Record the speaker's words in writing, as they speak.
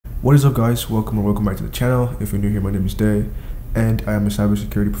What is up, guys? Welcome back to the channel. If you're new here, my name is Day, and I am a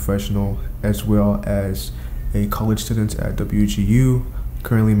cybersecurity professional as well as a college student at WGU,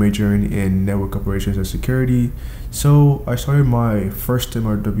 currently majoring in network operations and security. So I started my first term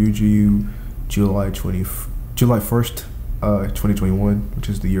at WGU July 1st, 2021, which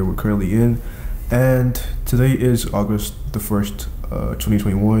is the year we're currently in, and today is August the 1st,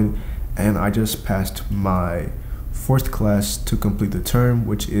 2021, and I just passed my fourth class to complete the term,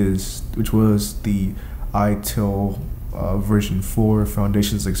 which was the ITIL version 4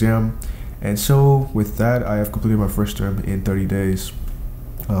 foundations exam. And so with that, I have completed my first term in 30 days,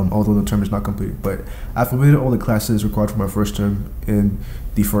 although the term is not completed, but I've completed all the classes required for my first term in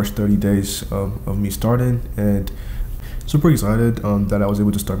the first 30 days of me starting, and super excited that I was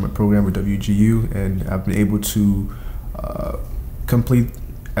able to start my program with WGU, and I've been able to complete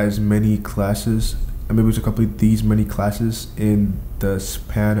as many classes. I'm able to complete these many classes in the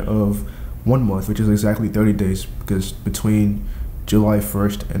span of 1 month, which is exactly 30 days, because between July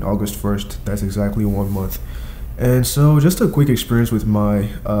 1st and August 1st, that's exactly 1 month. And so just a quick experience with my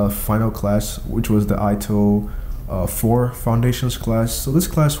final class, which was the Itil4 Foundations class. So this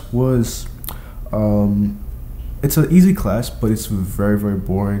class was, it's an easy class, but it's very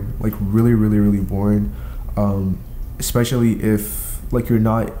boring, like really boring, especially if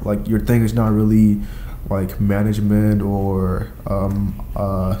your thing is not really like management or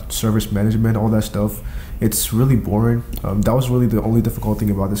service management, all that stuff. It's really boring. That was really the only difficult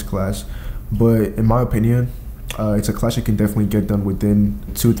thing about this class, but in my opinion, it's a class you can definitely get done within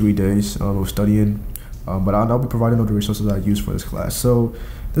 2-3 days of studying. But I'll be providing all the resources I use for this class. So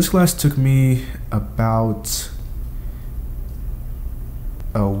this class took me about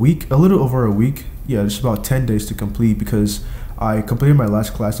a week, a little over a week. Yeah, just about 10 days to complete, because I completed my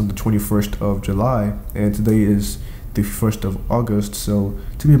last class on the 21st of July, and today is the 1st of August, so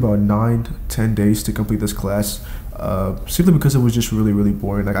it took me about 9-10 days to complete this class, simply because it was just really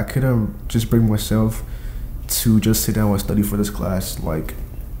boring. Like, I couldn't just bring myself to just sit down and study for this class. Like,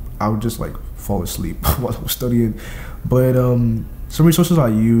 I would just like fall asleep while I was studying. But some resources I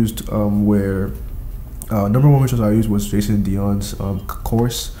used were, number one resource I used was Jason Dion's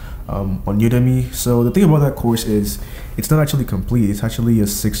course on Udemy. So the thing about that course is it's not actually complete. It's actually a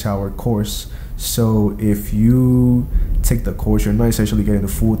 6-hour course. So if you take the course, you're not essentially getting the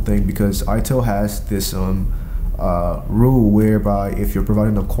full thing, because ITIL has this rule whereby if you're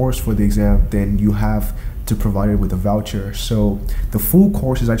providing a course for the exam, then you have to provide it with a voucher. So the full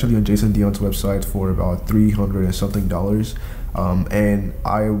course is actually on Jason Dion's website for about $300 and something, and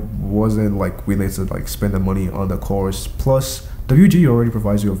I wasn't like willing to like spend the money on the course. Plus WGU already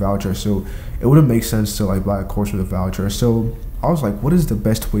provides you a voucher, so it wouldn't make sense to like buy a course with a voucher. So I was like, what is the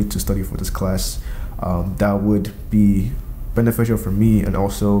best way to study for this class that would be beneficial for me and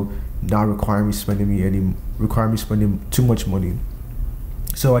also not require me spending too much money?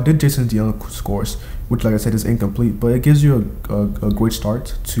 So I did Jason Dion's course, which, like I said, is incomplete, but it gives you a great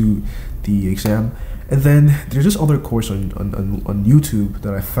start to the exam. And then there's just other courses on YouTube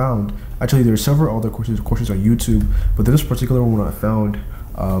that I found. Actually, there are several other courses on YouTube, but there's this particular one I found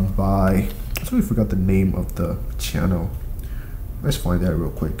by, I totally forgot the name of the channel. Let's find that real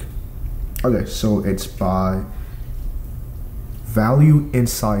quick. Okay, so it's by Value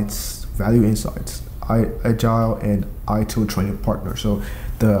Insights, Agile and ITIL training partner. So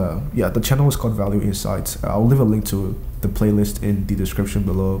the channel is called Value Insights. I'll leave a link to the playlist in the description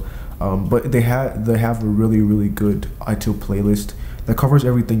below. But they have a really good ITIL playlist that covers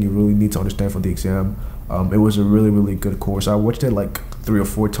everything you really need to understand for the exam. It was a really good course. I watched it like 3 or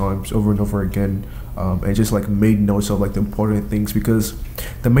 4 times over and over again, and just like made notes of like the important things, because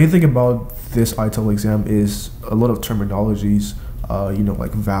the main thing about this ITIL exam is a lot of terminologies.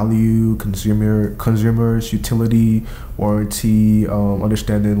 Like value, consumers, utility, warranty,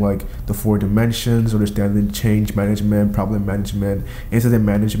 understanding like the 4 dimensions, understanding change management, problem management, incident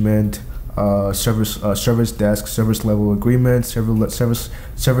management, service desk, service level agreements, service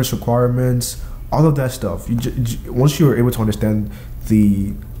requirements, all of that stuff. Once you're able to understand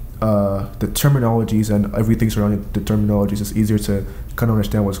the terminologies and everything surrounding the terminologies, it's easier to kind of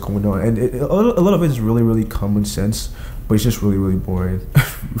understand what's going on. And a lot of it is really common sense, but it's just really boring.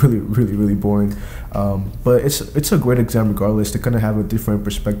 really boring. But it's a great exam regardless, to kind of have a different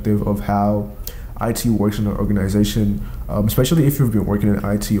perspective of how IT works in an organization, especially if you've been working in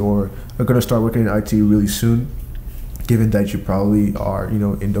IT or are going to start working in IT really soon, given that you probably are,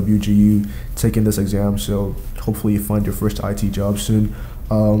 in WGU taking this exam. So hopefully you find your first IT job soon.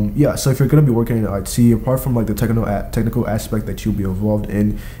 Yeah, so if you're gonna be working in IT, apart from like the technical aspect that you'll be involved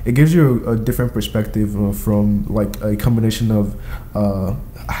in, it gives you a different perspective from like a combination of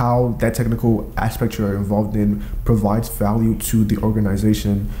how that technical aspect you're involved in provides value to the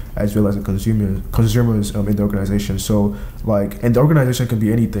organization as well as the consumers in the organization. So like, and the organization can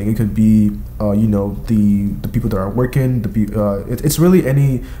be anything. It could be you know, the people that are working, it's really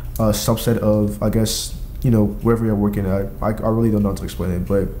any subset of, I guess, you know, wherever you're working at. I really don't know how to explain it,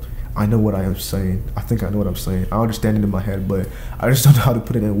 but I know what I am saying. I think I know what I'm saying. I understand it in my head, but I just don't know how to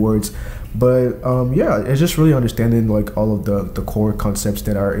put it in words. But yeah, it's just really understanding like all of the core concepts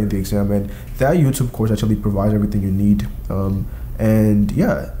that are in the exam, and that YouTube course actually provides everything you need. And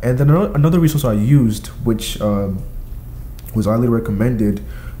yeah, and then another resource I used, which was highly recommended,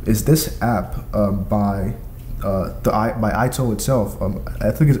 is this app by ITIL itself.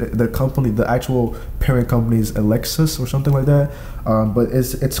 I think it's the company, the actual parent company is Alexis or something like that. But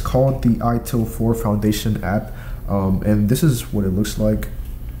it's called the Itil4 Foundation App, and this is what it looks like.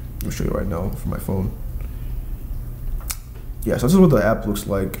 I'll show you right now from my phone. Yeah, so this is what the app looks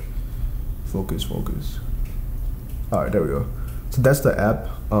like. Focus. All right, there we go. So that's the app,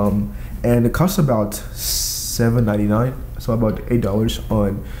 and it costs about $7.99, so about $8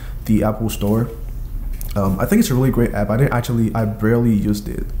 on the Apple Store. I think it's a really great app. I barely used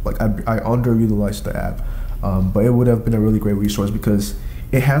it. Like I underutilized the app, but it would have been a really great resource because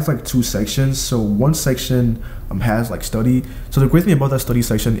it has like two sections. So one section has like study. So the great thing about that study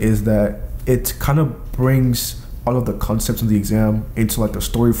section is that it kind of brings all of the concepts in the exam into like the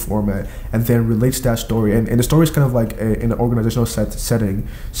story format, and then relates that story. And the story is kind of like in an organizational setting.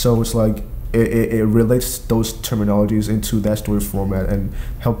 So it's like it relates those terminologies into that story format and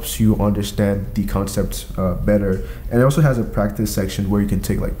helps you understand the concept better. And it also has a practice section where you can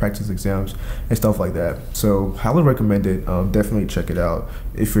take like practice exams and stuff like that. So highly recommend it. Definitely check it out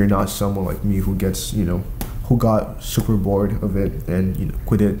if you're not someone like me who gets, you know, who got super bored of it and, you know,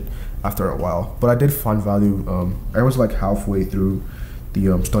 quit it after a while. But I did find value. I was like halfway through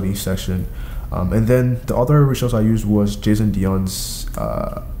the study session. And then the other resource I used was Jason Dion's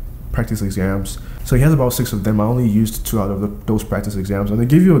practice exams. So he has about 6 of them. I only used 2 out of those practice exams, and they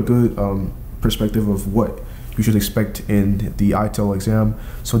give you a good perspective of what you should expect in the ITIL exam.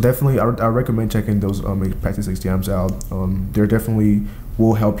 So definitely I recommend checking those practice exams out. They definitely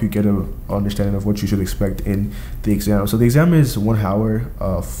will help you get an understanding of what you should expect in the exam. So the exam is 1 hour,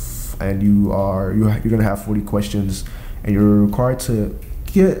 and you're gonna have 40 questions, and you're required to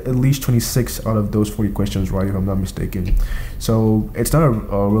get at least 26 out of those 40 questions right, if I'm not mistaken. So it's not a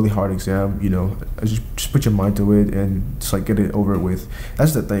really hard exam, you know. Just put your mind to it and just like get it over with.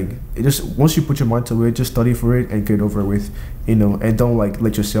 That's the thing. It just, once you put your mind to it, just study for it and get it over with, you know. And don't like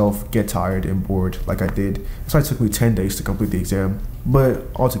let yourself get tired and bored like I did. So it took me 10 days to complete the exam, but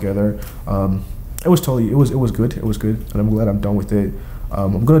altogether it was good. It was good, and I'm glad I'm done with it.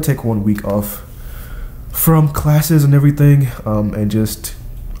 I'm gonna take 1 week off from classes and everything, and just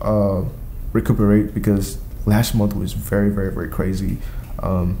recuperate, because last month was very crazy.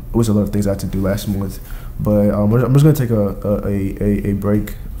 It was a lot of things I had to do last month, but I'm just gonna take a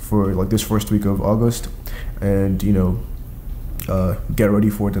break for like this first week of August, and, you know, get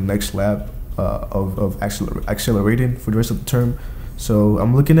ready for the next lab of accelerating for the rest of the term. So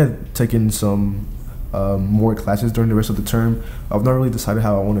I'm looking at taking some more classes during the rest of the term. I've not really decided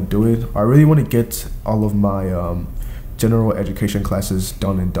how I want to do it. I really want to get all of my general education classes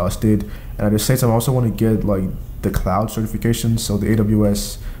done and dusted, and at the same time I also want to get like the cloud certification, so the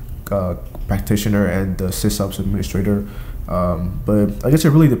AWS practitioner and the sysops administrator. But I guess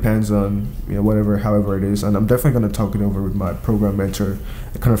it really depends on, you know, however it is, and I'm definitely going to talk it over with my program mentor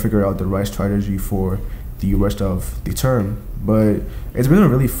and kind of figure out the right strategy for the rest of the term. But it's been a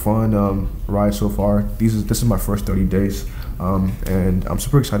really fun ride so far. This is my first 30 days, and I'm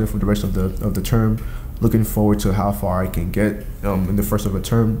super excited for the rest of the term. Looking forward to how far I can get in the first of a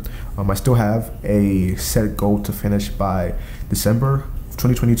term. I still have a set goal to finish by December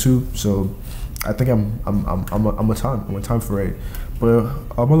 2022. So I think I'm a time for it. But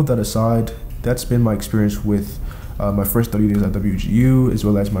all of that aside, that's been my experience with my first 30 days at WGU, as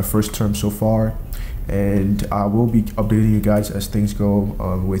well as my first term so far. And I will be updating you guys as things go,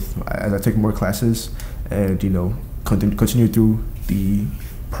 as I take more classes and, you know, continue through the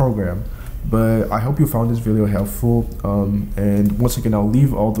program. But I hope you found this video helpful, and once again, I'll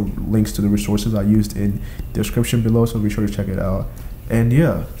leave all the links to the resources I used in the description below, so be sure to check it out. And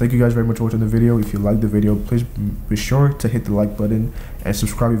yeah, thank you guys very much for watching the video. If you liked the video, please be sure to hit the like button and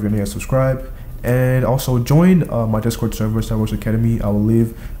subscribe if you're not yet subscribed. And also join my Discord server, CYBERWOX Academy. I will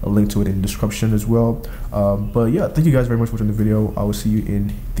leave a link to it in the description as well. But yeah, thank you guys very much for watching the video. I will see you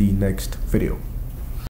in the next video.